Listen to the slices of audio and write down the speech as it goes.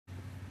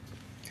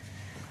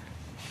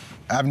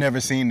I've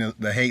never seen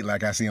the hate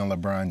like I see on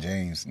LeBron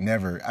James.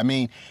 Never. I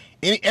mean,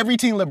 every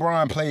team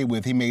LeBron played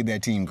with, he made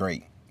that team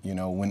great. You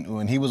know,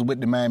 when he was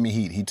with the Miami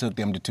Heat, he took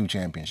them to 2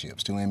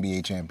 championships, 2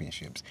 NBA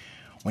championships.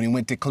 When he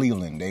went to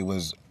Cleveland, they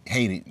was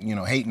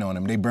hating on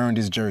him. They burned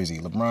his jersey.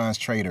 LeBron's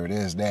traitor,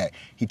 this, that.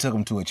 He took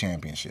him to a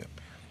championship.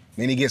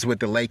 Then he gets with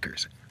the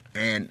Lakers,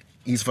 and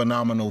he's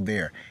phenomenal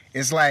there.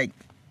 It's like,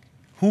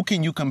 who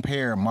can you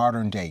compare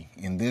modern day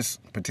in this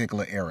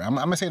particular era? I'm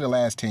going to say the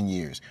last 10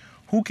 years.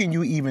 Who can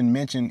you even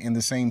mention in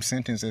the same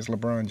sentence as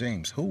LeBron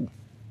James? Who?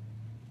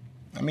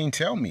 I mean,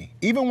 tell me.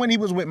 Even when he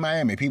was with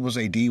Miami, people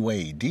say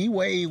D-Wade.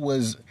 D-Wade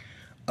was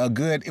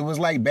it was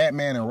like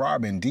Batman and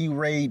Robin.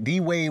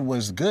 D-Wade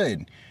was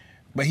good,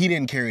 but he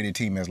didn't carry the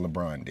team as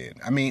LeBron did.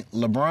 I mean,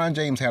 LeBron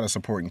James had a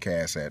supporting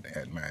cast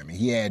at Miami.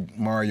 He had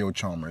Mario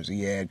Chalmers.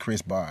 He had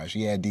Chris Bosh.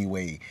 He had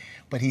D-Wade.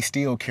 But he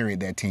still carried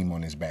that team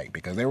on his back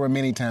because there were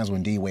many times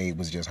when D-Wade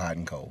was just hot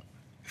and cold.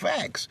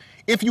 Facts.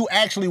 If you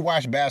actually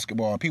watch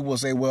basketball, people will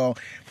say, well,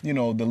 the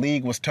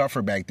league was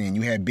tougher back then.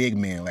 You had big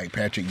men like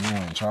Patrick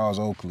Ewing, Charles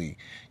Oakley.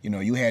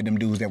 You had them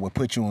dudes that would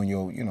put you on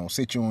your,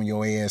 sit you on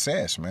your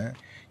ASS, man.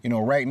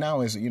 Right now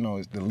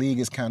the league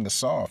is kind of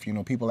soft.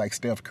 People like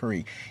Steph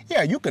Curry.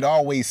 Yeah, you could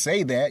always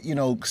say that,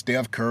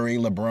 Steph Curry,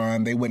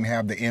 LeBron, they wouldn't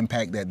have the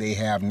impact that they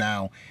have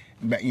now,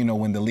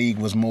 when the league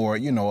was more,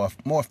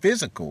 more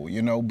physical,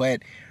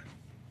 but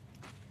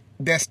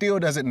that still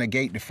doesn't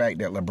negate the fact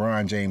that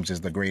LeBron James is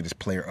the greatest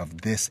player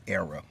of this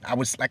era.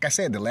 Like I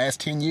said, the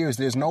last 10 years,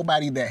 there's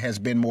nobody that has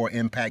been more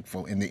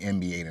impactful in the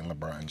NBA than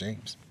LeBron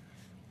James.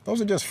 Those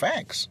are just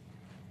facts.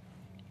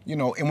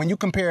 And when you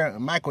compare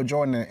Michael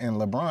Jordan and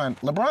LeBron,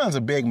 LeBron's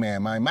a big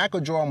man, man. Michael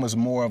Jordan was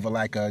more of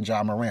a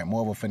Ja Morant,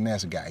 more of a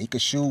finesse guy. He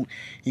could shoot,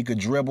 he could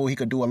dribble, he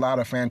could do a lot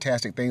of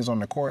fantastic things on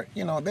the court.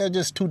 They're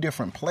just two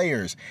different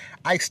players.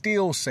 I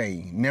still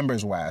say,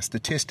 numbers-wise,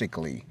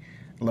 statistically,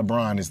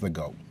 LeBron is the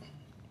GOAT.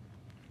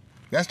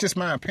 That's just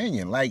my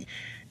opinion.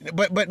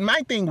 But my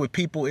thing with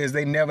people is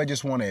they never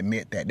just want to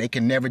admit that. They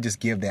can never just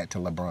give that to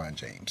LeBron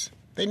James.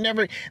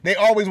 They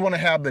always want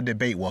to have the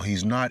debate. Well,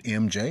 he's not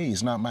MJ.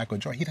 He's not Michael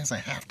Jordan. He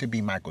doesn't have to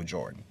be Michael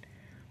Jordan.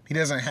 He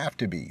doesn't have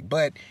to be.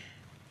 But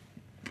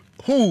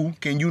who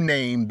can you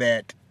name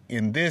that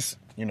in this,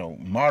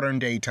 modern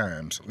day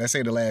times, let's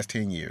say the last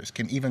 10 years,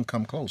 can even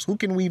come close? Who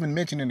can we even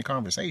mention in the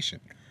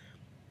conversation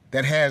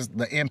that has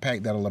the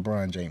impact that a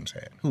LeBron James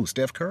had? Who?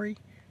 Steph Curry?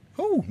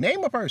 Who?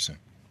 Name a person.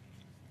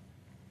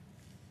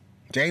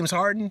 James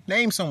Harden?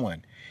 Name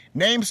someone.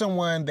 Name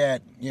someone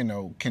that,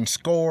 can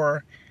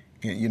score,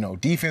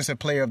 defensive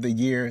player of the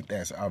year,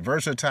 that's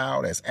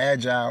versatile, that's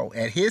agile,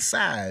 at his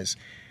size,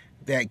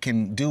 that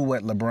can do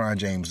what LeBron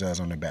James does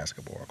on the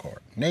basketball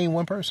court. Name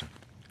one person.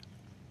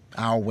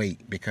 I'll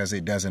wait because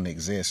it doesn't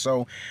exist.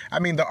 So, I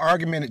mean, the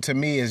argument to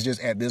me is just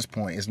at this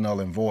point is null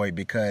and void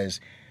because,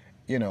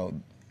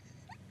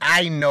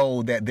 I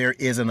know that there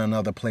isn't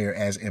another player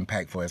as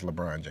impactful as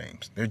LeBron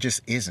James. There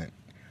just isn't.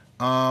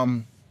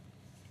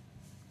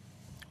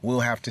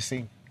 We'll have to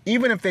see.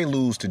 Even if they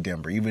lose to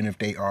Denver, even if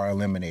they are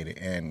eliminated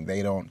and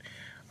they don't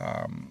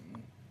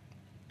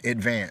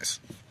advance,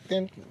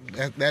 then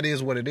that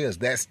is what it is.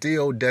 That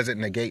still doesn't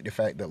negate the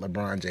fact that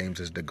LeBron James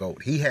is the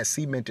GOAT. He has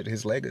cemented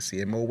his legacy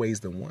in more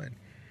ways than one.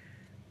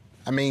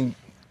 I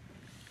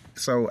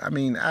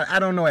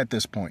don't know at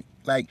this point.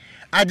 I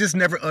just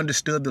never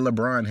understood the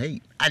LeBron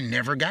hate. I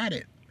never got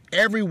it.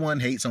 Everyone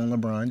hates on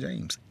LeBron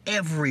James.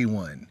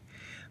 Everyone.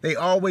 They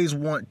always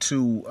want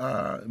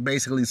to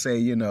basically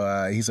say,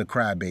 he's a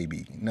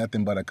crybaby,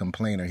 nothing but a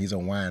complainer. He's a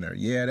whiner.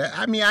 Yeah,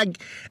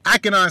 I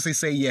can honestly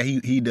say, yeah,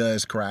 he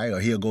does cry or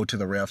he'll go to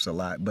the refs a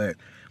lot. But,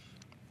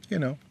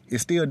 it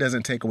still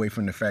doesn't take away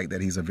from the fact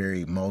that he's a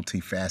very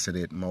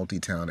multifaceted,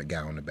 multi-talented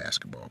guy on the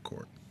basketball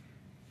court.